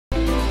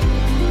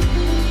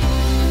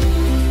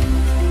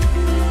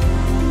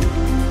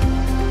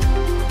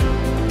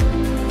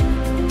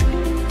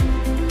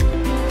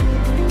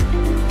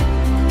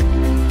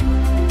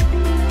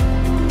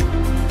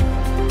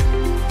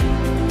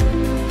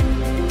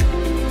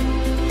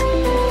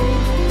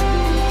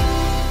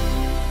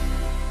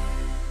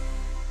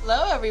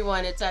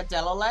everyone, it's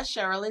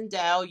Adelola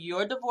Dow,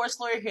 your divorce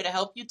lawyer, here to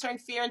help you turn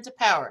fear into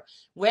power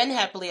when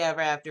happily ever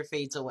after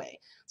fades away.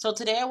 So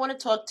today I want to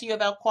talk to you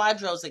about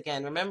QDROs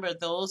again. Remember,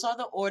 those are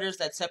the orders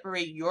that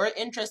separate your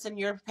interest in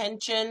your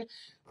pension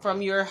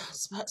from your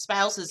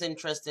spouse's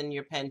interest in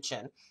your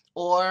pension,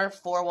 or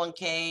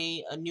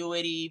 401k,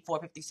 annuity,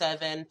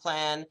 457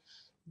 plan.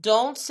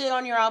 Don't sit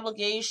on your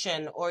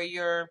obligation or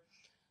your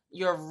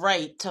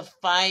right to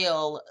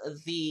file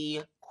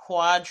the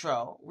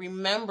QDRO.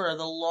 Remember,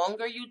 the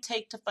longer you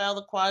take to file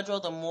the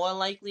QDRO, the more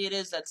likely it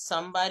is that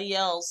somebody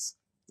else,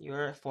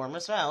 your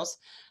former spouse,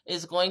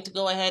 is going to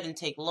go ahead and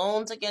take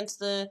loans against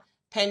the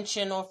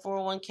pension or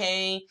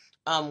 401k,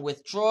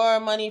 withdraw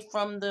money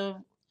from the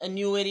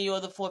annuity or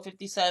the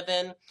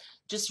 457.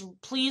 Just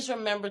please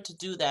remember to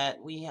do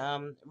that. We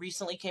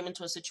recently came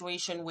into a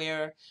situation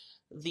where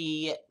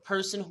the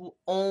person who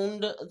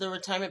owned the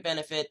retirement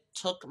benefit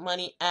took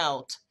money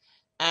out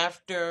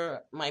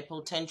after my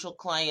potential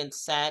client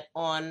sat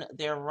on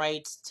their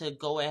rights to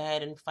go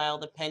ahead and file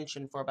the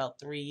pension for about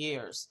 3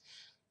 years,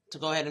 to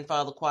go ahead and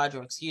file the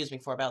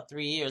QDRO, for about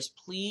 3 years.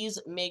 Please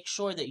make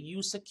sure that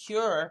you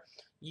secure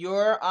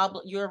your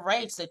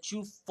rights that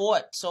you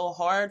fought so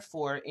hard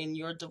for in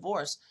your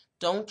divorce.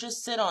 Don't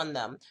just sit on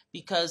them,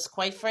 because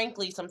quite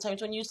frankly,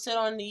 sometimes when you sit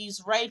on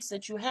these rights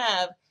that you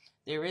have,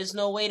 there is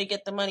no way to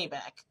get the money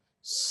back.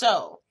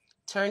 So,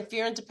 turn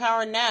fear into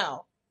power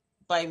now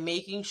by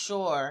making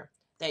sure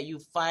that you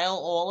file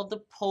all of the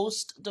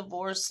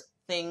post-divorce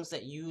things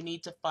that you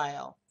need to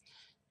file,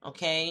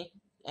 okay?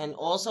 And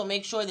also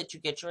make sure that you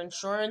get your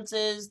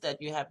insurances,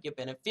 that you have your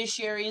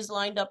beneficiaries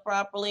lined up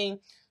properly,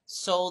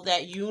 so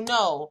that you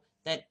know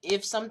that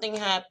if something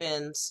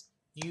happens,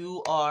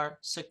 you are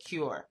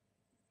secure.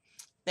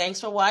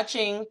 Thanks for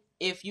watching.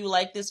 If you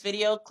like this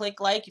video,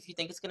 click like. If you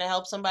think it's going to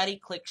help somebody,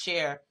 click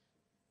share.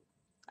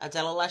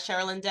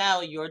 Adelola Dow,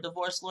 your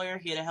divorce lawyer,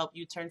 here to help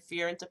you turn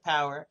fear into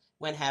power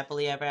when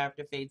happily ever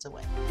after fades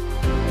away.